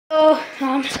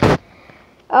everyone.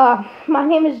 My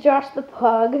name is Josh the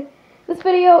Pug. This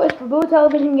video is for Blue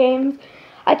Television Games.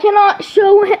 I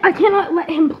cannot let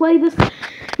him play this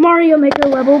Mario Maker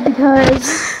level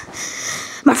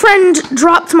because my friend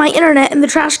dropped my internet in the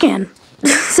trash can.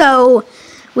 So,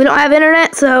 we don't have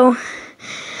internet, so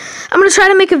I'm going to try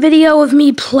to make a video of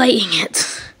me playing it.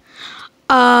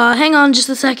 Hang on just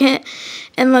a second,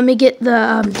 and let me get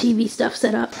the TV stuff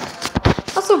set up.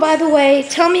 Also, by the way,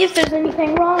 tell me if there's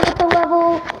anything wrong with the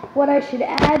level, what I should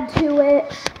add to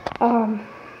it,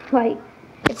 like,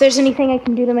 if there's anything I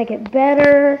can do to make it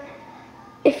better.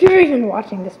 If you're even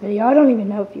watching this video, I don't even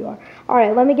know if you are.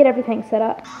 Alright, let me get everything set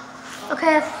up.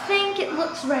 Okay, I think it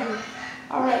looks ready.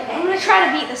 Alright, I'm going to try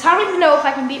to beat this. I don't even know if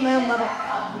I can beat my own level.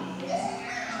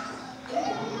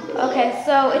 Okay,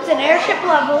 so it's an airship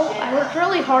level. I worked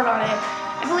really hard on it.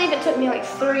 I believe it took me like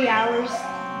 3 hours.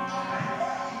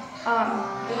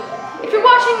 If you're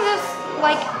watching this,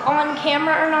 like, on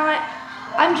camera or not,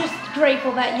 I'm just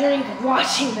grateful that you're even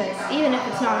watching this. Even if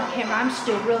it's not on camera, I'm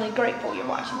still really grateful you're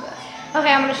watching this.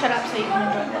 Okay, I'm going to shut up so you can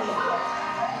enjoy this.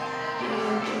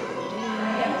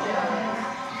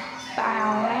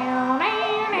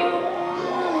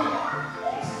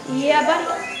 Yeah, buddy.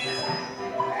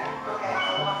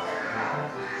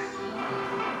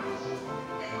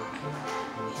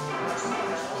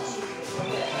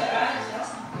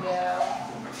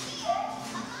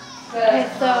 Okay,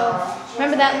 so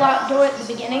remember that locked door at the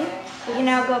beginning? We can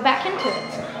now go back into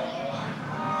it.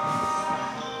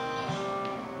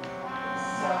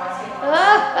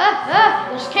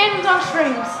 There's cannons on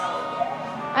strings.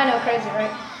 I know, crazy,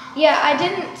 right? Yeah, I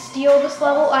didn't steal this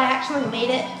level. I actually made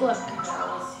it. Look.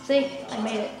 See? I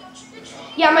made it.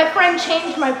 Yeah, my friend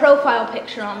changed my profile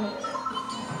picture on me.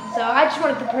 So I just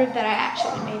wanted to prove that I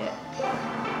actually made it.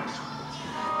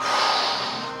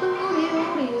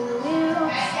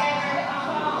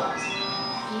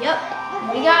 Yep,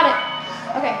 we got it.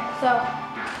 Okay, so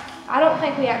I don't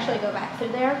think we actually go back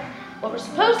through there. What we're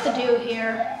supposed to do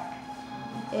here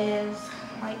is,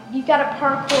 like, you gotta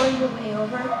parkour your way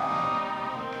over.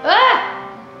 Ah!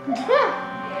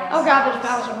 Oh god, there's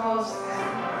Bowser balls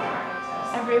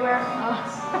everywhere. Oh.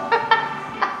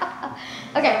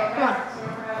 Okay, come on.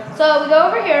 So we go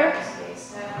over here.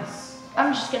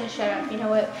 I'm just gonna shut up, you know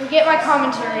what? Forget my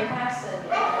commentary.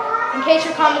 In case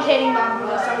you're commentating on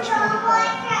this, I'm just gonna be quiet.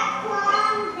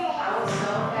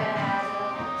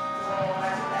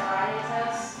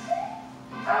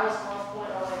 I was 1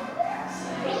 point away from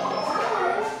passing.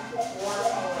 1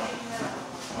 point.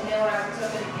 And then when I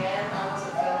took it again, I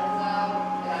wasn't feeling well.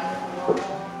 And I was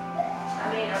normal. I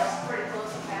mean, I was pretty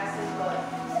close to passing, but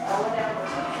I went down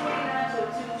from 229 to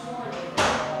 220.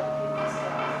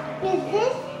 Is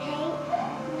this paint?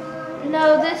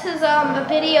 No, this is a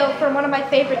video from one of my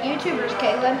favorite YouTubers,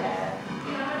 Caitlin.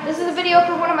 This is a video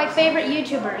for one of my favorite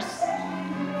YouTubers.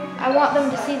 I want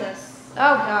them to see this.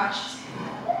 Oh gosh.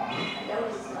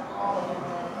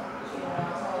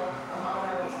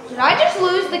 Did I just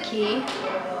lose the key?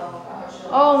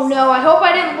 Oh no, I hope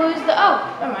I didn't lose the, oh,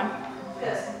 never mind.